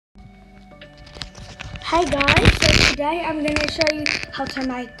Hi guys, so today I'm going to show you how to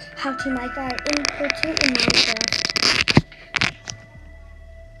make our input in Minecraft.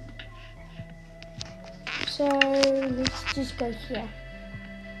 So let's just go here.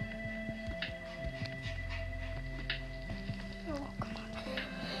 Oh, come on.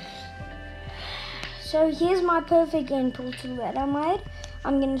 So here's my perfect input that I made.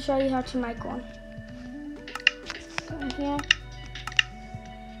 I'm going to show you how to make one. Go in here.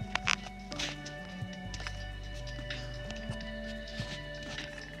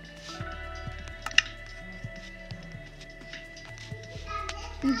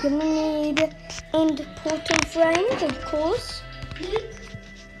 You're gonna need end portal frames, of course,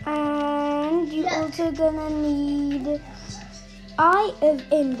 and you're also gonna need Eye of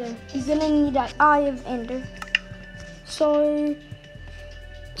Ender. You're gonna need an Eye of Ender. So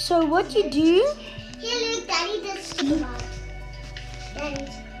what you do? Here, look, Daddy does come out.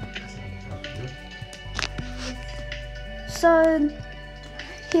 So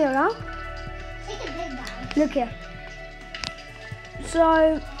here, huh? Take a big bite. Look here.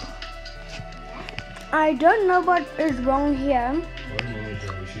 So I don't know what is wrong here.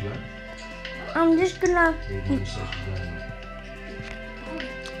 I'm just gonna.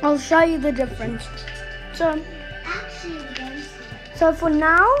 I'll show you the difference. So for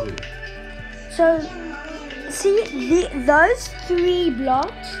now, see those three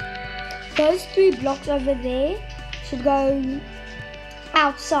blocks over there should go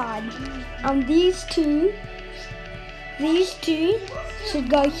outside. These two should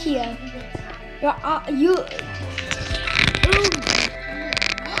go here. I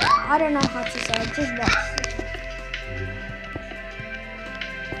don't know how to say it, just watch.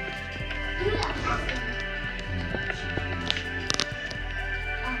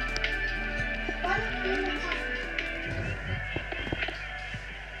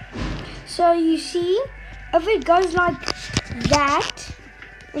 So you see, if it goes like that,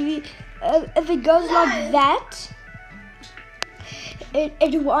 if it goes like that,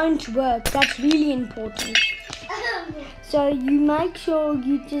 it won't work. That's really important. So you make sure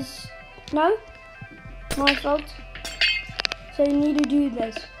you just... No? My fault. So you need to do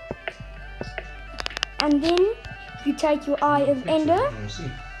this. And then you take your Eye of Ender.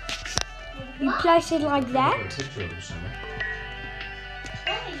 You place it like that.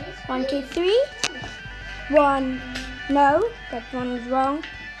 1, 2, 3. 1. No, that one is wrong.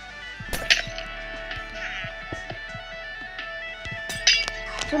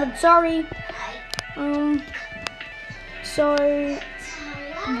 So I'm sorry. So 1.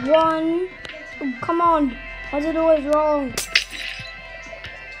 Oh, come on. Why is it always wrong?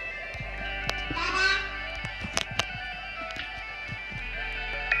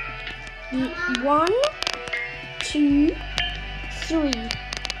 The 1, 2, 3.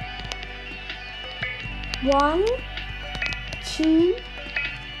 1, 2,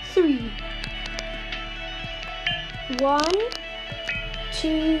 3. 1,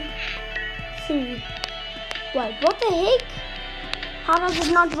 2, 3. Wait, what the heck? How does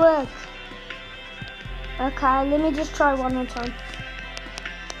it not work? Okay, let me just try one more time.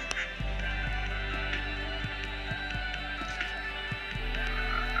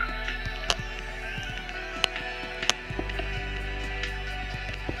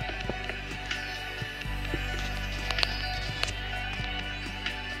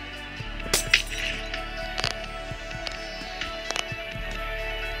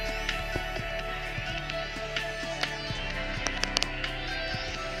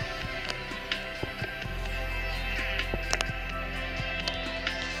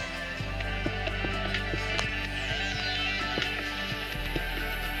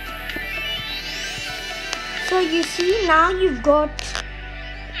 So you see, now you've got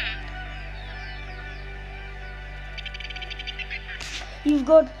you've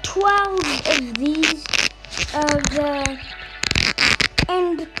got 12 of these the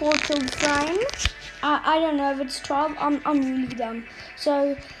end portal frames. I don't know if it's 12. I'm really dumb.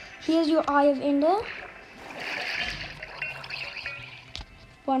 So here's your Eye of Ender.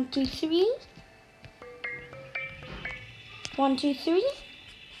 1, 2, 3. 1, 2, 3.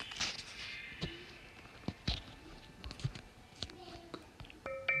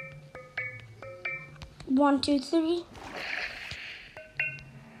 1, 2, 3.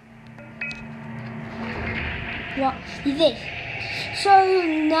 Well, this. So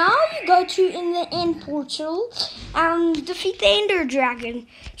now you go to in the end portal and defeat the Ender Dragon.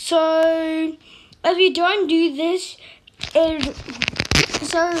 So if you don't do this,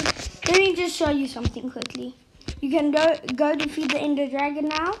 so let me just show you something quickly. You can go defeat the Ender Dragon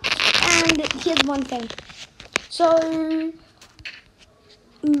now. And here's one thing. So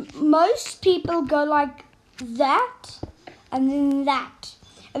most people go like that and then that.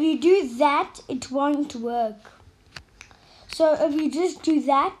 If you do that, it won't work. So if you just do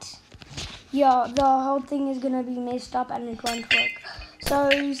that, yeah, the whole thing is gonna be messed up and it won't work.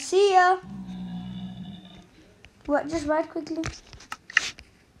 So see ya. What? Just write quickly.